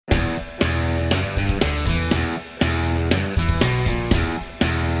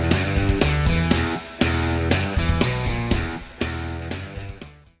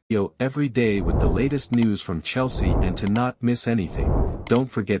every day with the latest news from Chelsea, and to not miss anything, don't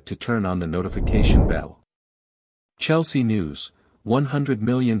forget to turn on the notification bell. Chelsea news: £100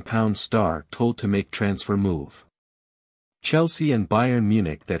 million star told to make transfer move. Chelsea and Bayern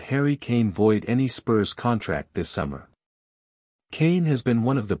Munich that Harry Kane void any Spurs contract this summer. Kane has been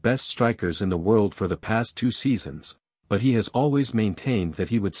one of the best strikers in the world for the past 2 seasons, but he has always maintained that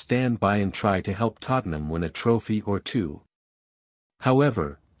he would stand by and try to help Tottenham win a trophy or two.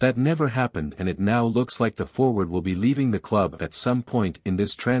 However, that never happened, and it now looks like the forward will be leaving the club at some point in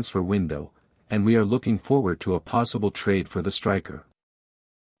this transfer window, and we are looking forward to a possible trade for the striker.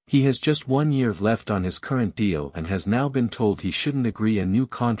 He has just 1 year left on his current deal and has now been told he shouldn't agree a new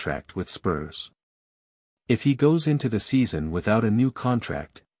contract with Spurs. If he goes into the season without a new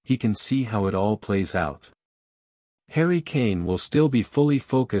contract, he can see how it all plays out. Harry Kane will still be fully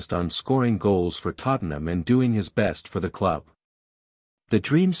focused on scoring goals for Tottenham and doing his best for the club. The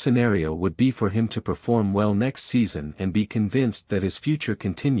dream scenario would be for him to perform well next season and be convinced that his future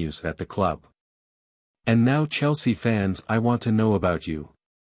continues at the club. And now, Chelsea fans, I want to know about you.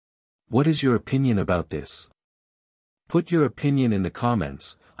 What is your opinion about this? Put your opinion in the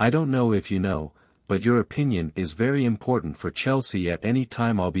comments. I don't know if you know, but your opinion is very important for Chelsea. At any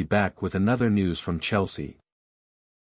time I'll be back with another news from Chelsea.